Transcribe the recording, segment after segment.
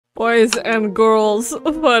Boys and girls,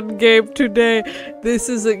 fun game today. This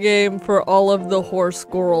is a game for all of the horse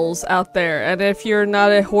squirrels out there. And if you're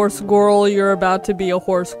not a horse squirrel, you're about to be a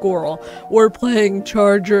horse squirrel. We're playing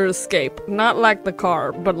Charger Escape. Not like the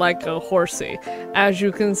car, but like a horsey, as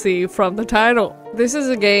you can see from the title. This is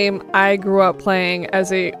a game I grew up playing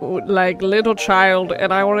as a little child,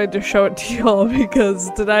 and I wanted to show it to y'all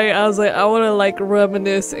because today I was like, I want to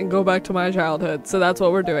reminisce and go back to my childhood. So that's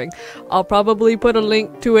what we're doing. I'll probably put a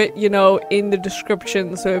link to it, you know, in the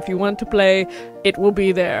description. So if you want to play, it will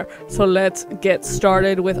be there. So let's get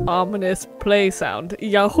started with ominous play sound.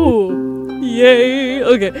 Yahoo! Yay!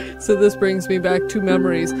 Okay, so this brings me back to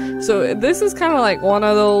memories. So this is kind of like one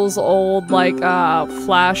of those old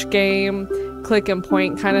flash game click and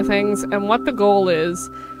point kind of things, and what the goal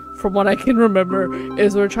is, from what I can remember,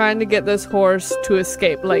 is we're trying to get this horse to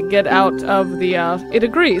escape, like get out of the it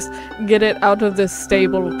agrees, get it out of this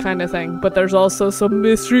stable kind of thing, but there's also some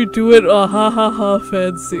mystery to it.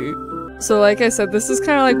 Fancy. So like I said, this is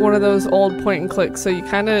kind of like one of those old point and click, so you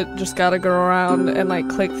kind of just gotta go around and like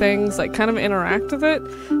click things, like kind of interact with it.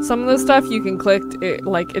 Some of the stuff you can click,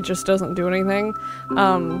 it just doesn't do anything.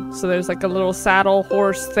 So there's like a little saddle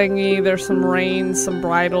horse thingy, there's some reins, some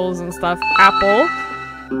bridles and stuff. Apple,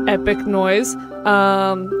 epic noise.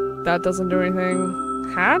 That doesn't do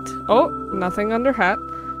anything. Hat? Oh, nothing under hat,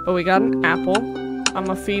 but we got an apple. I'm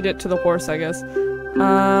gonna feed it to the horse, I guess.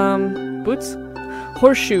 Boots?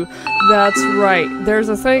 Horseshoe. That's right. There's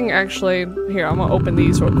a thing actually. Here, I'm gonna open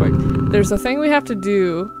these real quick. There's a thing we have to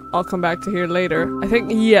do. I'll come back to here later. I think,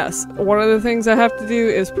 yes, one of the things I have to do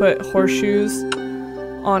is put horseshoes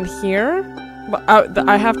on here. But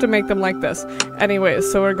I have to make them like this. Anyways,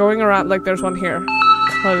 so we're going around, like there's one here.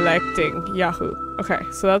 Collecting. Yahoo. Okay,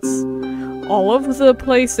 so that's all of the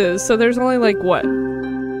places. So there's only like, what?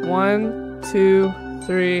 1, 2,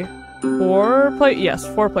 3, 4 yes,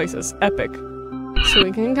 4 places. Epic. So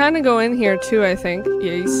we can kind of go in here too, I think.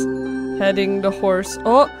 Yes. Heading the horse.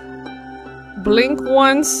 Oh! Blink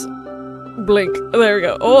once. Blink. There we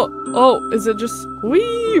go. Oh, is it just...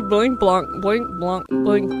 Whee! Blink, blonk, blink, blonk,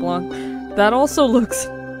 blink, blonk. That also looks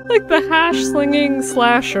like the hash-slinging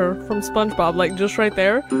slasher from SpongeBob, like just right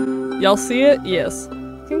there. Y'all see it? Yes.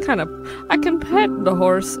 I can pet the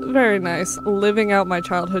horse. Very nice. Living out my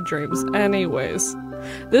childhood dreams. Anyways.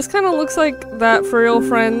 This kind of looks like that For Real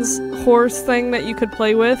Friends horse thing that you could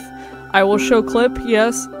play with. I will show clip,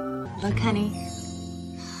 yes. Look, honey.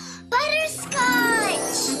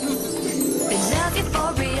 Butterscotch! Love you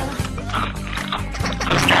for real.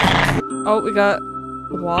 Oh, we got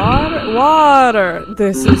water. Water!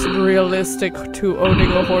 This is realistic to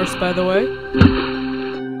owning a horse, by the way.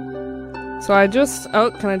 So I just... Oh,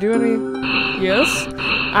 can I do any... Yes.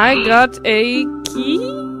 I got a key?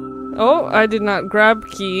 Oh, I did not grab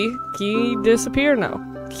key. Key disappear? No.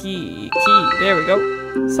 Key. There we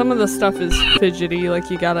go. Some of the stuff is fidgety, like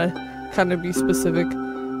you gotta kind of be specific.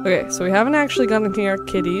 Okay, so we haven't actually gotten here.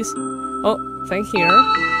 Kitties. Oh, thing here.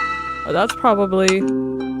 Oh, that's probably...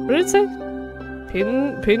 What did it say?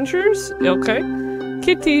 Pinchers? Okay.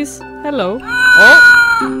 Kitties. Hello.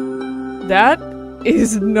 Oh! That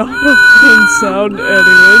is not a fun sound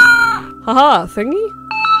anyways. Haha, thingy?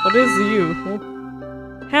 What is you?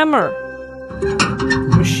 Hammer.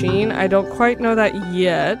 Machine. I don't quite know that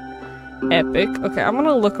yet. Epic. Okay, I'm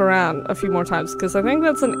gonna look around a few more times because I think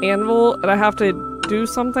that's an anvil and I have to do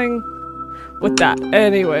something with that.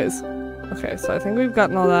 Anyways. Okay, so I think we've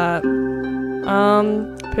gotten all that.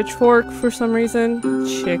 Pitchfork for some reason.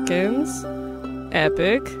 Chickens.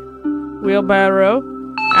 Epic. Wheelbarrow.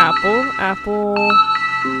 Apple.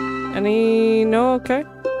 Any... No? Okay.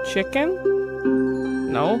 Chicken?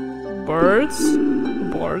 No. Birds.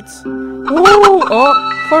 Oh,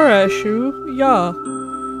 horseshoe. Yeah.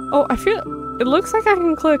 Oh, I feel... It looks like I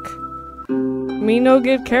can click... Me no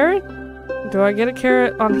get carrot? Do I get a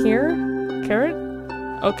carrot on here? Carrot?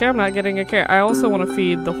 Okay, I'm not getting a carrot. I also want to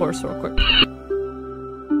feed the horse real quick.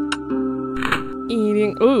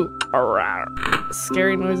 Eating... Ooh.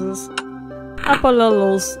 Scary noises.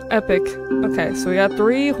 Apollos. Epic. Okay, so we got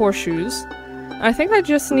 3 horseshoes. I think I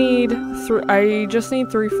just need 3. I just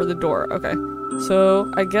need 3 for the door. Okay. So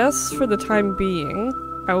I guess for the time being,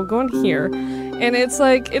 I will go in here. And it's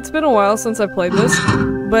like, it's been a while since I played this,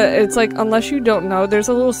 but it's like, unless you don't know, there's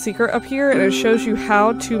a little secret up here and it shows you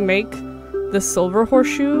how to make the silver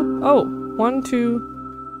horseshoe. Oh, 1,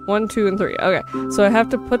 2, 1, 2, and 3. Okay. So I have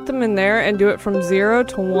to put them in there and do it from 0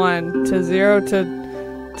 to 1 to 0 to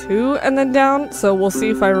 2 and then down. So we'll see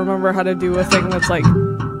if I remember how to do a thing that's like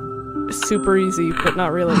super easy, but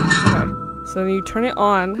not really. Okay. So then you turn it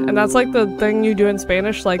on, and that's like the thing you do in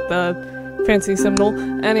Spanish, like the fancy symbol.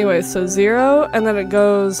 Anyway, so 0, and then it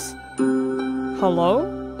goes... Hello?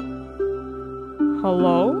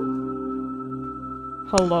 Hello?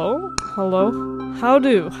 Hello? Hello? How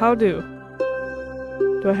do?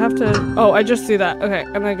 Do I have to... Oh, I just do that. Okay,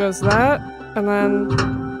 and then it goes that, and then...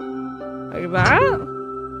 Like that?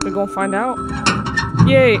 We're gonna find out.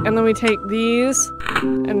 Yay! And then we take these,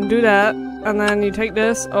 and do that, and then you take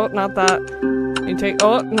this. Oh, not that. You take...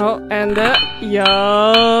 Oh, no, and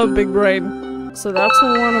yeah, big brain. So that's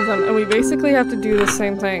one of them, and we basically have to do the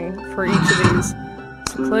same thing for each of these.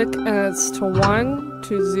 So click, and it's to 1,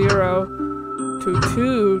 to 0, to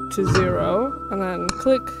 2, to 0, and then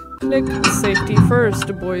click, safety first,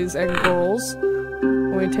 boys and girls.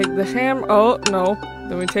 Then we take the hammer. Oh, no.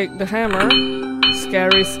 Then we take the hammer.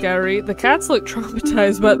 Scary. The cats look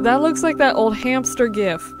traumatized, but that looks like that old hamster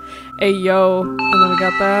gif. Ayo. And then we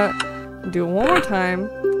got that. Do it one more time.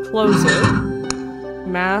 Close it.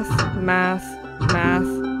 Math.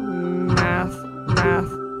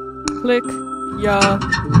 Click. Yeah.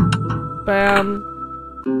 Bam.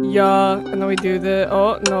 Yeah. And then we do the...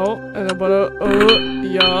 Oh, no. And then oh,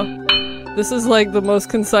 yeah. This is like the most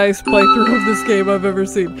concise playthrough of this game I've ever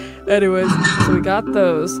seen. Anyways, so we got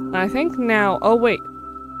those. I think now... Oh, wait.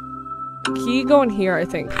 Key going here, I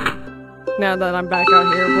think. Now that I'm back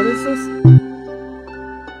out here. What is this?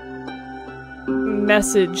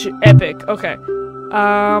 Message. Epic. Okay.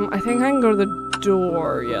 I think I can go to the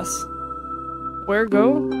door. Yes. Where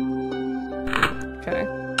go? Okay.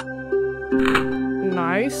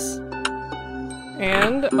 Nice.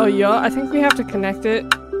 And... Oh, yeah. I think we have to connect it.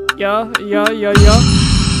 Yeah. Magic.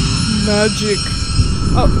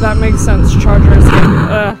 Oh, that makes sense. Charger is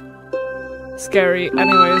scary.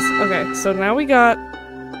 Anyways, okay, so now we got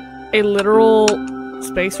a literal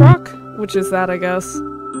space rock, which is that, I guess.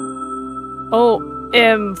 Oh,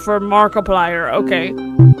 M for Markiplier. Okay.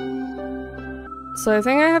 So I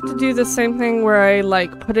think I have to do the same thing where I,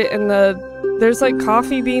 like, put it in the... There's, like,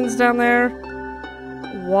 coffee beans down there.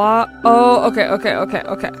 What? Oh, okay.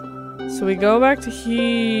 So we go back to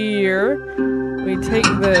here, we take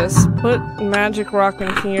this, put magic rock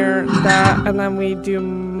in here, that, and then we do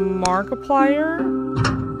Markiplier.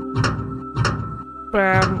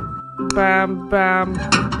 Bam.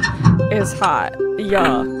 Is hot.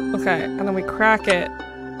 Yeah. Okay, and then we crack it.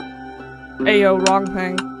 Ayo, wrong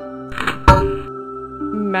thing.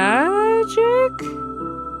 Magic?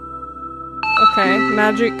 Okay,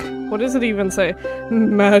 magic. What does it even say?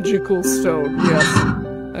 Magical stone, yes.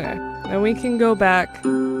 Okay. Then we can go back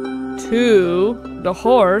to the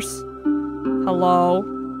horse. Hello.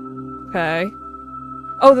 Okay.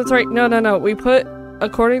 Oh, that's right. No. We put,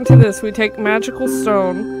 according to this, we take magical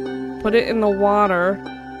stone, put it in the water.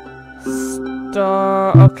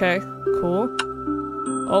 Okay. Cool.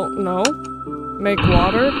 Oh, no. Make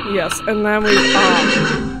water? Yes. And then we,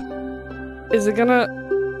 is it gonna...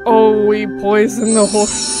 Oh, we poison the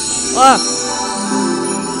horse.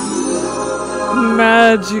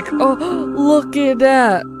 Magic. Oh, look at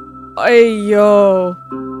that. Ayo,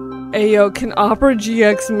 can Opera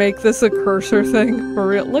GX make this a cursor thing? For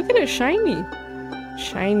real? Look at it, shiny,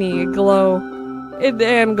 glow.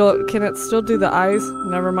 And glow. Can it still do the eyes?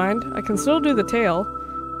 Never mind. I can still do the tail.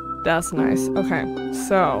 That's nice. Okay,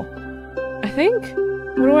 so I think,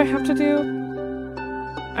 what do I have to do?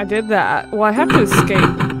 I did that. Well, I have to escape.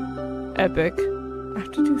 Epic. I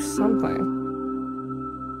have to do something.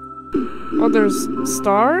 Oh, there's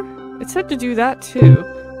star? It said to do that too.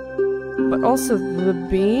 But also the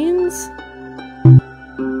beans?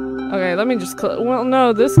 Okay, let me just well,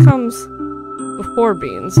 no, this comes before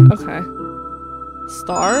beans. Okay.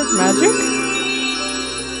 Star? Magic?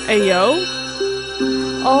 Ayo?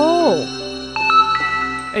 Oh!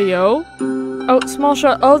 Ayo? Oh, small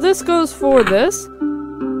shot. Oh, this goes for this?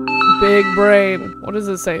 Big brain. What does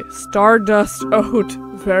it say? Stardust oat.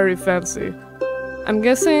 Very fancy. I'm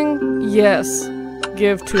guessing, yes.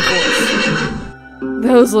 Give to horse.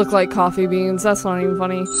 Those look like coffee beans. That's not even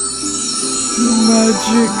funny.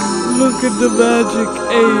 Magic. Look at the magic.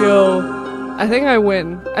 Ayo. I think I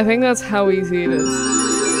win. I think that's how easy it is.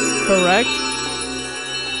 Correct?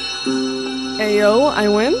 Ayo, I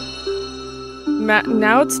win?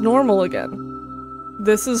 Now it's normal again.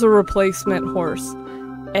 This is a replacement horse.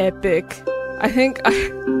 Epic. I think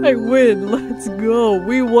I win. Let's go.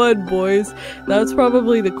 We won, boys. That's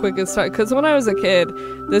probably the quickest time. Because when I was a kid,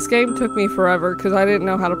 this game took me forever because I didn't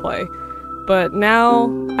know how to play. But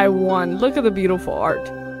now I won. Look at the beautiful art.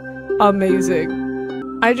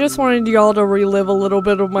 Amazing. I just wanted y'all to relive a little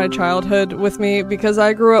bit of my childhood with me because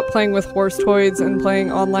I grew up playing with horse toys and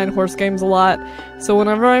playing online horse games a lot. So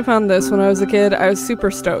whenever I found this when I was a kid, I was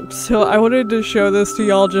super stoked. So I wanted to show this to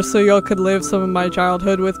y'all just so y'all could live some of my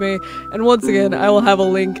childhood with me. And once again, I will have a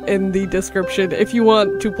link in the description if you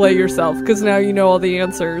want to play yourself, because now you know all the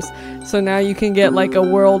answers. So now you can get like a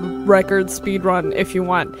world record speedrun if you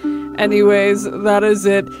want. Anyways, that is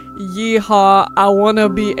it. Yeehaw, I wanna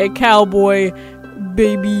be a cowboy,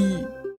 baby.